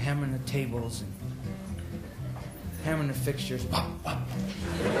go around hammering the tables and hammering the fixtures. Whop, whop.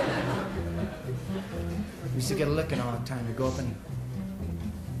 He used to get a licking all the time. He'd go up and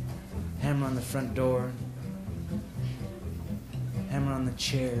hammer on the front door, hammer on the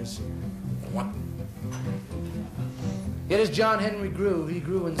chairs. What? Yet as John Henry grew, he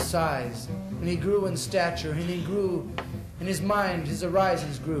grew in size, and he grew in stature, and he grew in his mind, his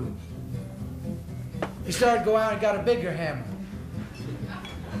horizons grew. He started to go out and got a bigger hammer.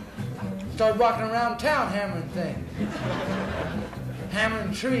 Started walking around town hammering things.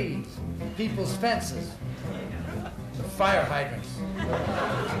 Hammering trees, people's fences, the fire hydrants.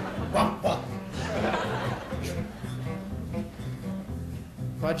 Whop, whop.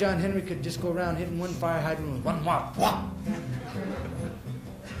 While John Henry could just go around hitting one fire hydrant with one whop, whop.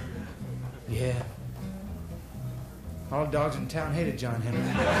 Yeah. All the dogs in town hated John Henry.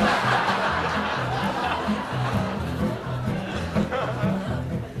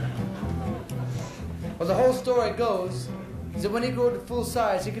 Well, the whole story goes is that when he grew to full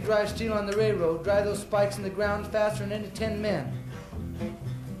size, he could drive steel on the railroad, drive those spikes in the ground faster than any 10 men.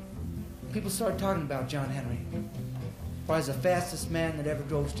 People started talking about John Henry. Why, he's the fastest man that ever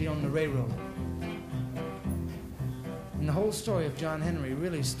drove steel on the railroad. And the whole story of John Henry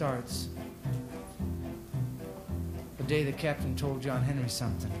really starts the day the captain told John Henry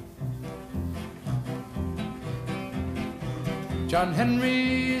something. John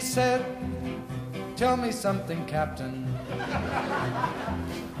Henry said, "Tell me something, Captain."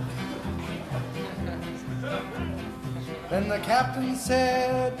 Then the captain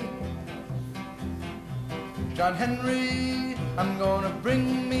said, "John Henry, I'm gonna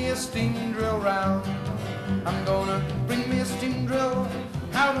bring me a steam drill round. I'm gonna bring me a steam drill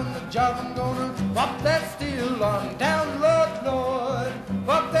out on the job. I'm gonna whop that steel on down, Lord, Lord,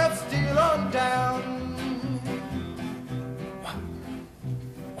 whop that steel on down." Whop,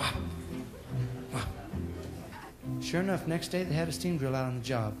 whop, whop. Sure enough, next day they had a steam drill out on the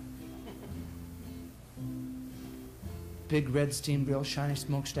job. Big red steam drill, shiny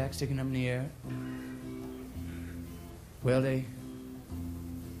smokestack sticking up in the air. Well, they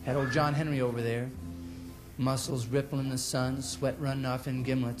had old John Henry over there, muscles rippling in the sun, sweat running off in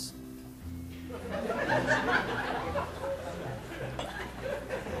gimlets.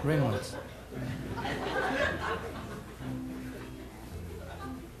 Ringlets.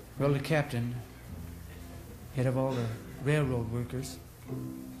 Well, the captain, head of all the railroad workers,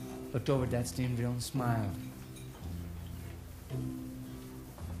 looked over at that steam drill and smiled.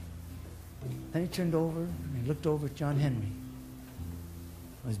 Then he turned over and he looked over at John Henry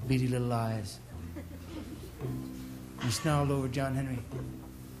with his beady little eyes. He snarled over John Henry.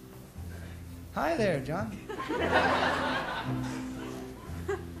 "Hi there, John."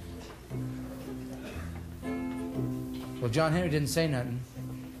 Well, John Henry didn't say nothing.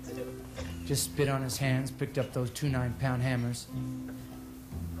 Just spit on his hands, picked up those 2 9-pound hammers,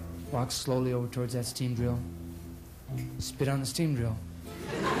 walked slowly over towards that steam drill, spit on the steam drill.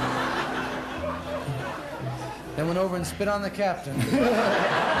 Then went over and spit on the captain.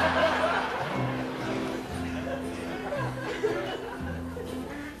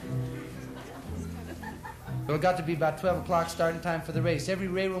 Well, it got to be about 12 o'clock, starting time for the race. Every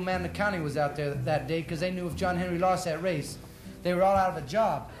railroad man in the county was out there that day because they knew if John Henry lost that race, they were all out of a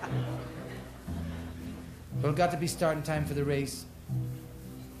job. Well, it got to be starting time for the race.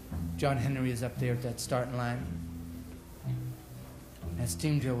 John Henry is up there at that starting line. That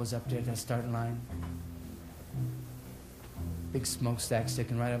steam drill was up there at that starting line. Big smokestack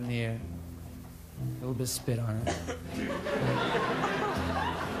sticking right up in the air. A little bit of spit on it.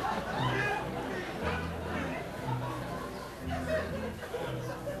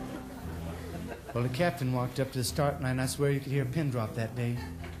 Well, the captain walked up to the start line. I swear you could hear a pin drop that day.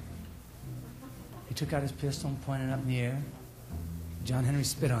 He took out his pistol and pointed it up in the air. John Henry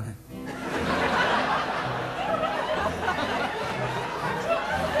spit on it.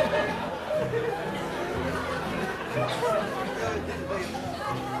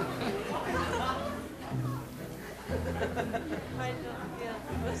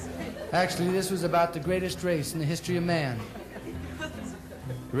 Actually, this was about the greatest race in the history of man.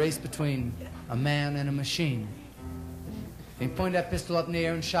 The race between a man and a machine. He pointed that pistol up in the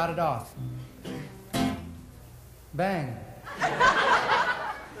air and shot it off. Bang.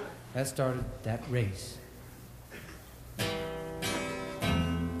 That started that race.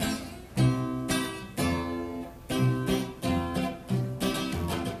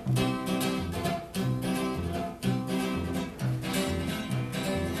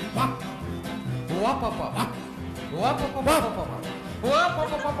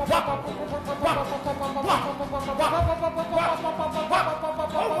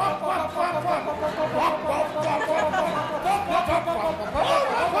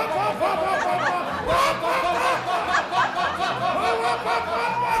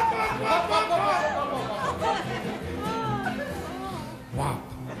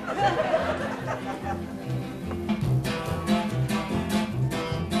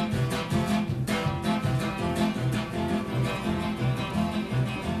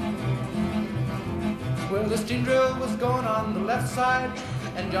 Well, the steam drill was going on the left side,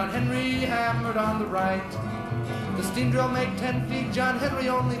 and John Henry hammered on the right. The steam drill made 10 feet, John Henry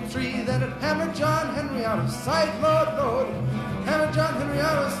only 3. Then it hammered John Henry out of sight, Lord, Lord. Hammered John Henry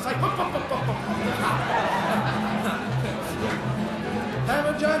out of sight.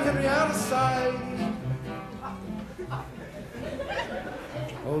 Hammered John Henry out of sight.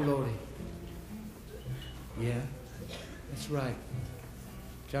 Oh, Lordy. Yeah, that's right.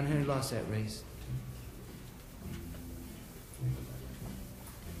 John Henry lost that race.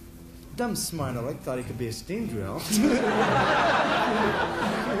 Dumb smart aleck thought he could be a steam drill. What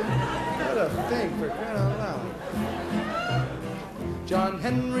a thing, for crying out loud. John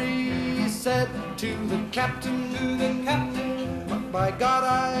Henry said to the captain, by God,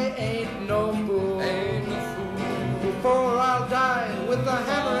 I ain't no fool. Before I'll die with a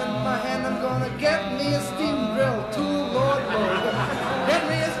hammer in my hand, I'm gonna get me a steam drill tool, Lord, Lord. Get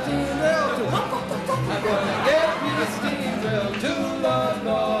me a steam drill tool. I'm gonna get me a steam drill tool, Lord,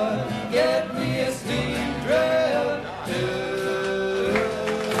 Lord. Get me a steam drill tool.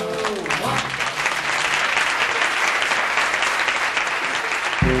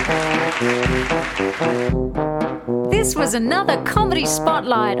 This was another comedy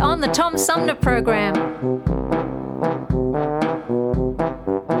spotlight on the Tom Sumner Program.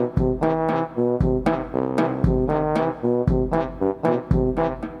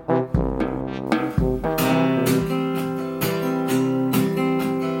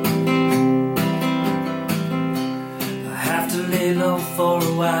 For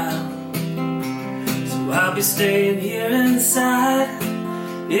a while, so I'll be staying here inside.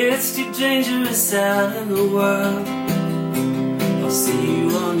 It's too dangerous out in the world. I'll see you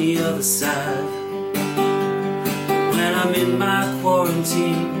on the other side. When I'm in my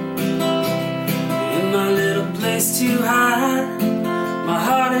quarantine, in my little place to hide, my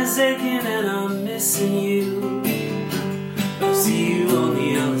heart is aching and I'm missing you. I'll see you on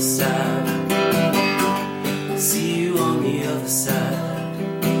the other side. I'll see you on the other side.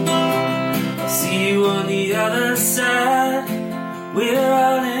 See you on the other side. We're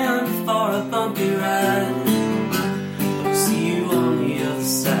all in for a bumpy ride. I'll see you on the other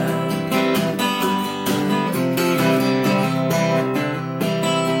side.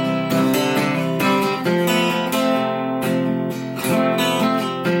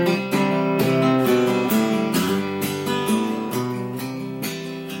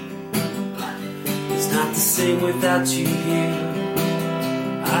 It's not the same without you here.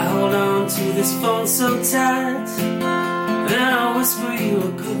 I hold on to this phone so tight, and I'll whisper you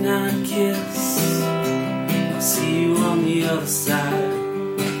a goodnight kiss. I'll see you on the other side.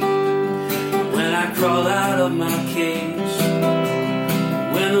 When I crawl out of my cage,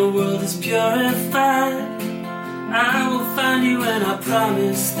 when the world is purified, I will find you and I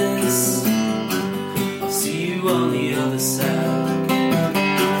promise this. I'll see you on the other side.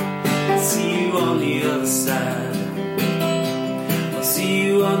 I'll see you on the other side. See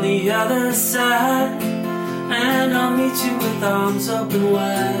you on the other side, and I'll meet you with arms open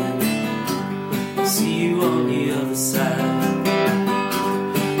wide. I'll see you on the other side.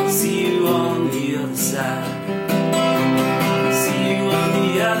 I'll see you on the other side. I'll see you on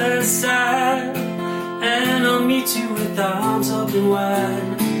the other side, and I'll meet you with arms open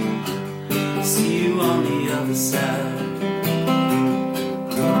wide. I'll see you on the other side.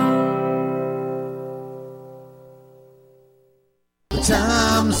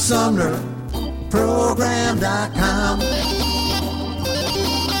 TomSumnerProgram.com.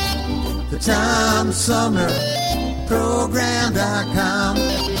 The TomSumnerProgram.com.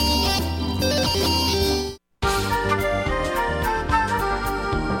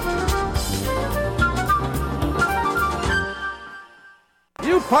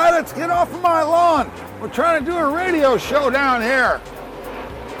 You pilots, get off of my lawn. We're trying to do a radio show down here.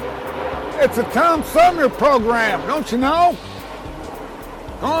 It's a Tom Sumner program, don't you know?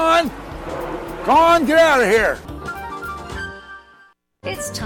 Go on, get out of here. It's